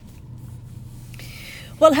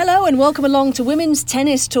Well, hello and welcome along to Women's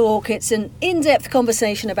Tennis Talk. It's an in-depth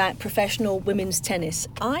conversation about professional women's tennis.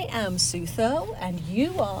 I am Sue Thearle and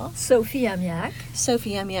you are... Sophie Amiach.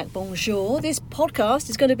 Sophie Amiach, bonjour. This podcast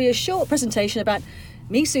is going to be a short presentation about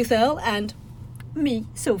me, Sue Thearle, and me,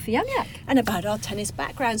 Sophie Amiach. And about our tennis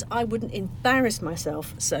backgrounds. I wouldn't embarrass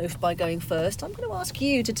myself, Soph, by going first. I'm going to ask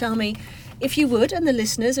you to tell me, if you would, and the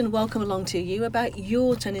listeners, and welcome along to you, about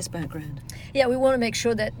your tennis background. Yeah, we want to make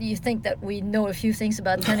sure that you think that we know a few things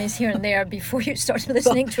about tennis here and there before you start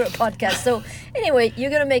listening to our podcast. So anyway, you're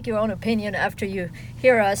going to make your own opinion after you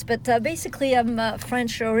hear us. But basically, I'm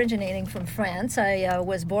French, originating from France. I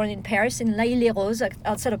was born in Paris, in La Île-les-Roses,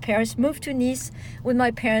 outside of Paris. Moved to Nice with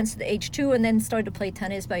my parents at age 2, and then started to play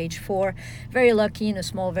tennis by age 4. Very lucky in a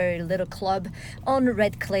small, very little club on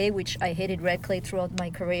red clay, which I hated red clay throughout my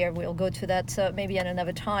career. We'll go to that maybe at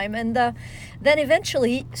another time. And then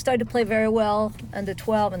eventually started to play very well under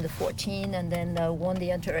 12, under 14, and then won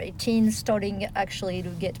the under 18, starting actually to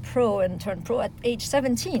get pro and turn pro at age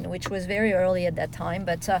 17, which was very early at that time.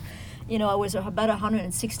 But, I was about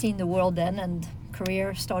 116 in the world then, and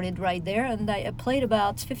career started right there. And I played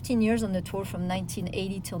about 15 years on the tour from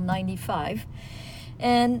 1980 till 95.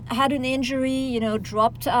 And had an injury,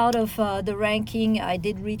 dropped out of the ranking. I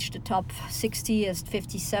did reach the top 60 as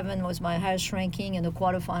 57 was my highest ranking in the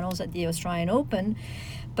quarterfinals at the Australian Open.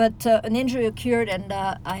 But an injury occurred and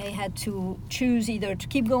I had to choose either to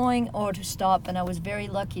keep going or to stop. And I was very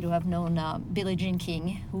lucky to have known Billie Jean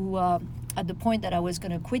King, who at the point that I was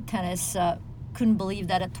going to quit tennis, couldn't believe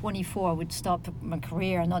that at 24 I would stop my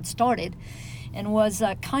career and not started. And was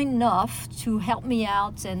kind enough to help me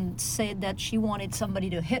out and said that she wanted somebody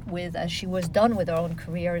to hit with as she was done with her own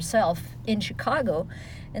career herself in Chicago,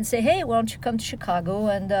 and say, hey, why don't you come to Chicago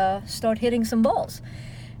and start hitting some balls?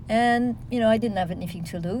 And, I didn't have anything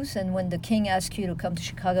to lose. And when the king asks you to come to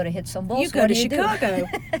Chicago to hit some balls, you go to Chicago.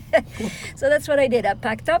 So that's what I did. I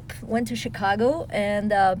packed up, went to Chicago,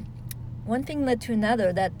 and one thing led to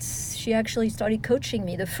another, that she actually started coaching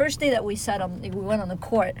me. The first day that we went on the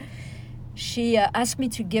court, she asked me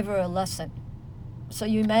to give her a lesson. So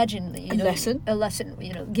you imagine, a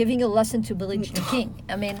lesson, giving a lesson to Billie Jean King.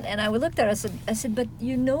 And I looked at her, I said, but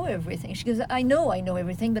you know everything. She goes, I know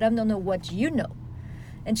everything, but I don't know what you know.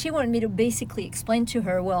 And she wanted me to basically explain to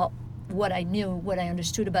her, what I knew, what I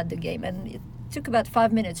understood about the game. And it took about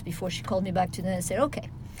 5 minutes before she called me back to them and said, okay.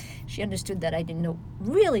 She understood that I didn't know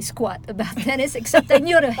really squat about tennis, except I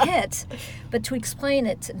knew how to hit. But to explain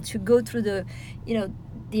it and to go through the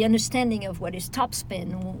understanding of what is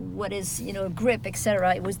topspin, what is, grip,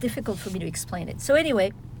 etc. It was difficult for me to explain it. So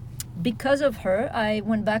anyway, because of her, I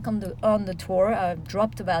went back on the tour. I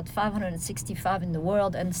dropped about 565 in the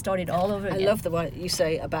world and started all over again. I love the way you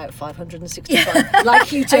say about 565,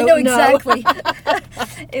 like you don't know. Exactly.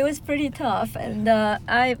 It was pretty tough, and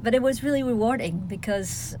but it was really rewarding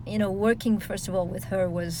because working first of all with her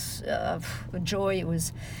was a joy.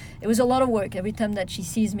 It was a lot of work. Every time that she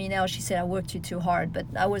sees me now, she said, I worked you too hard. But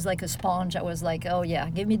I was like a sponge. I was like, oh yeah,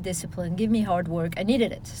 give me discipline, give me hard work. I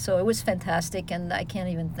needed it. So it was fantastic. And I can't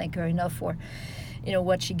even thank her enough for,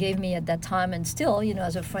 what she gave me at that time. And still,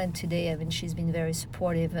 as a friend today, she's been very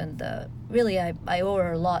supportive. And really, I owe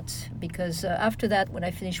her a lot. Because after that, when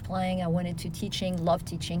I finished playing, I went into teaching, loved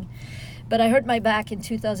teaching. But I hurt my back in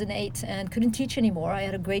 2008 and couldn't teach anymore. I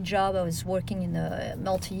had a great job. I was working in a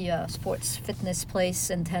multi-sports fitness place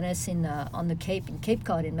and tennis on the Cape, in Cape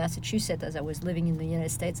Cod in Massachusetts, as I was living in the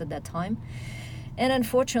United States at that time. And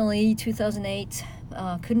unfortunately, 2008,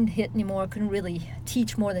 couldn't hit anymore, couldn't really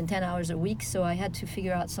teach more than 10 hours a week, so I had to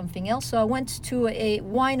figure out something else. So I went to a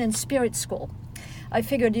wine and spirit school. I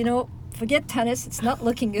figured, forget tennis, it's not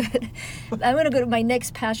looking good. I'm going to go to my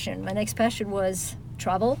next passion. My next passion was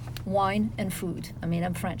travel, wine, and food.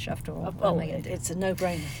 I'm French after all. What am I going to do? It's a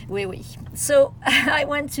no-brainer. Oui, oui. So I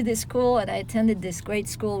went to this school and I attended this great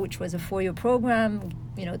school, which was a 4-year program.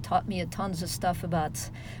 Taught me tons of stuff about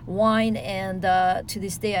wine, and to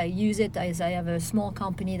this day I use it as I have a small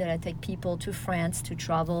company that I take people to France to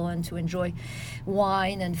travel and to enjoy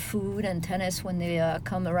wine and food and tennis when they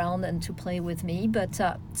come around and to play with me. But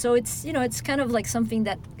so it's it's kind of like something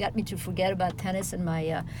that got me to forget about tennis and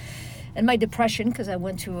my depression, because I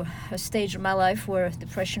went to a stage in my life where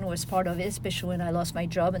depression was part of it, especially when I lost my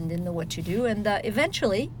job and didn't know what to do. And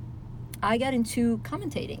eventually, I got into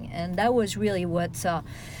commentating, and that was really what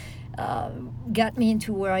got me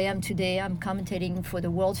into where I am today. I'm commentating for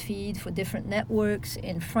the world feed for different networks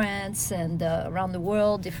in France and around the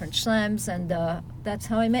world, different slams, and that's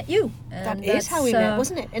how I met you. And that is how we met,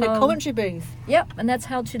 wasn't it? In a commentary booth. Yeah, and that's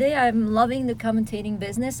how today I'm loving the commentating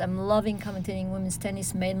business. I'm loving commentating women's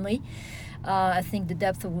tennis mainly. I think the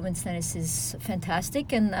depth of women's tennis is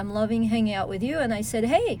fantastic, and I'm loving hanging out with you. And I said,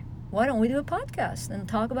 hey, why don't we do a podcast and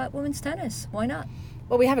talk about women's tennis? Why not?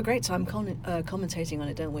 Well, we have a great time commentating on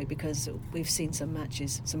it, don't we? Because we've seen some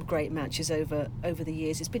matches, some great matches over the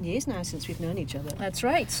years. It's been years now since we've known each other. That's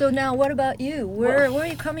right. So now, what about you? Where are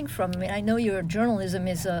you coming from? I mean, I know your journalism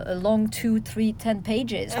is a long 2, 3, 10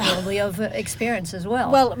 pages probably of experience as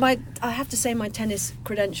well. Well, I have to say my tennis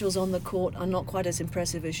credentials on the court are not quite as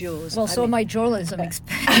impressive as yours. Well, so my journalism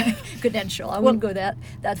credential. I wouldn't go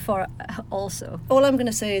that far also. All I'm going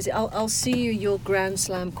to say is I'll see you your Grand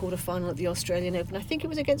Slam quarterfinal at the Australian Open. I think it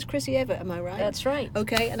was against Chrissy Evert, am I right? That's right.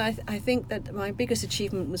 Okay, and I think that my biggest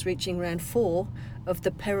achievement was reaching round 4 of the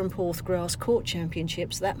Perranporth Grass Court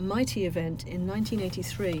Championships, that mighty event in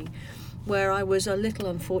 1983, where I was a little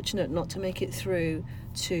unfortunate not to make it through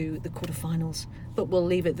to the quarterfinals. But we'll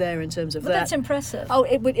leave it there in terms of that. That's impressive. Oh,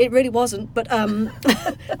 it really wasn't. But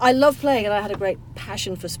I love playing, and I had a great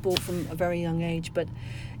passion for sport from a very young age. But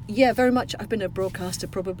yeah, very much. I've been a broadcaster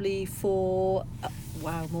probably for,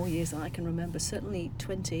 more years than I can remember. Certainly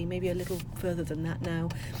 20, maybe a little further than that now.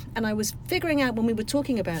 And I was figuring out when we were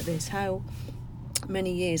talking about this how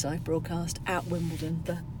many years I've broadcast at Wimbledon,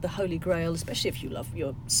 the holy grail, especially if you love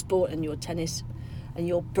your sport and your tennis and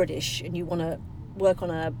you're British and you want to work on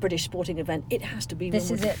a British sporting event, it has to be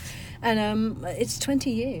Wimbledon. This is it. And it's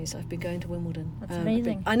 20 years I've been going to Wimbledon. That's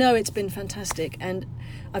amazing. I know, it's been fantastic, and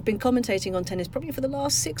I've been commentating on tennis probably for the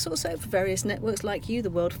last 6 or so for various networks like you, the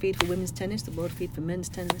World Feed for women's tennis, the World Feed for men's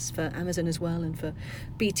tennis, for Amazon as well, and for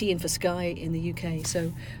BT and for Sky in the UK.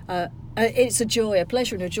 So it's a joy, a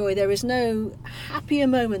pleasure and a joy. There is no happier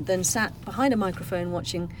moment than sat behind a microphone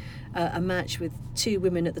watching a match with 2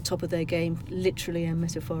 women at the top of their game, literally and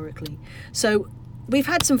metaphorically. So we've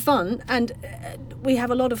had some fun, and we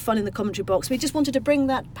have a lot of fun in the commentary box. We just wanted to bring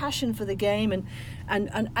that passion for the game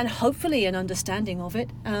and hopefully an understanding of it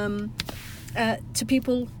to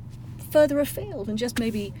people further afield, and just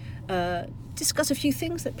maybe discuss a few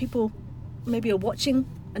things that people maybe are watching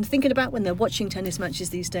and thinking about when they're watching tennis matches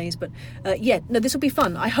these days. But this will be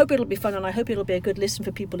fun. I hope it'll be fun, and I hope it'll be a good listen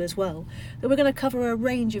for people as well. But we're going to cover a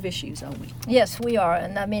range of issues, aren't we? Yes, we are.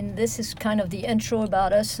 And I mean, this is kind of the intro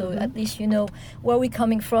about us, so at least you know where we're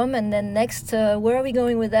coming from. And then next, where are we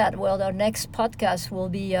going with that? Well, our next podcast will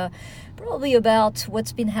be probably about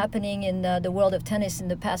what's been happening in the world of tennis in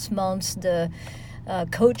the past months, the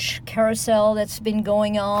coach carousel that's been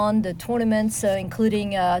going on, the tournaments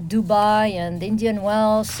including Dubai and Indian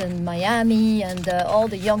Wells and Miami, and all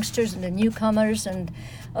the youngsters and the newcomers. And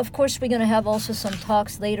of course we're going to have also some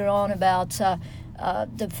talks later on about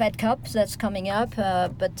the Fed Cup that's coming up,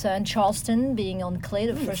 but in Charleston being on clay,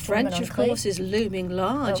 the first tournament on French, of clay. course, is looming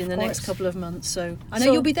large Of in the course. next couple of months. So I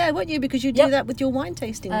know you'll be there, won't you? Because you do that with your wine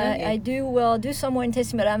tasting, don't you? I do. Well, do some wine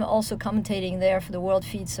tasting, but I'm also commentating there for the World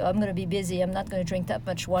Feed, so I'm going to be busy. I'm not going to drink that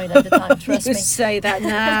much wine at the time. Trust You me. say that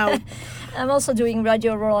now. I'm also doing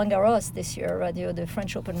Radio Roland Garros this year, the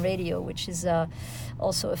French Open Radio, which is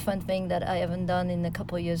also a fun thing that I haven't done in a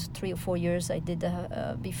couple of years, 3 or 4 years I did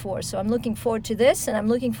before. So I'm looking forward to this, and I'm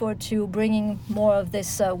looking forward to bringing more of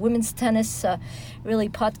this women's tennis really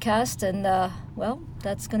podcast. And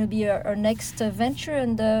that's going to be our next venture,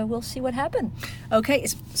 and we'll see what happens. Okay,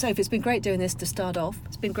 Sophie, it's been great doing this to start off.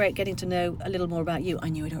 It's been great getting to know a little more about you. I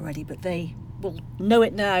knew it already, but they will know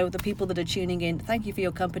it now, the people that are tuning in. Thank you for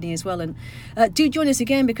your company as well, and do join us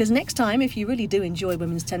again, because next time, if you really do enjoy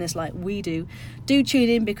women's tennis like we do tune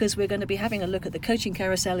in, because we're going to be having a look at the coaching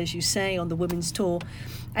carousel, as you say, on the women's tour.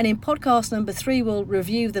 And in podcast number 3, we'll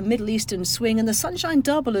review the Middle Eastern swing and the Sunshine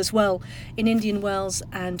Double as well in Indian Wells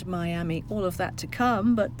and Miami. All of that to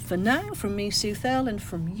come, but for now, from me, Sue Thearle, and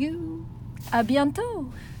from you, À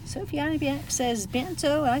bientôt. Sophie Amiach says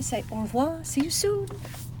bientôt. I say au revoir. See you soon.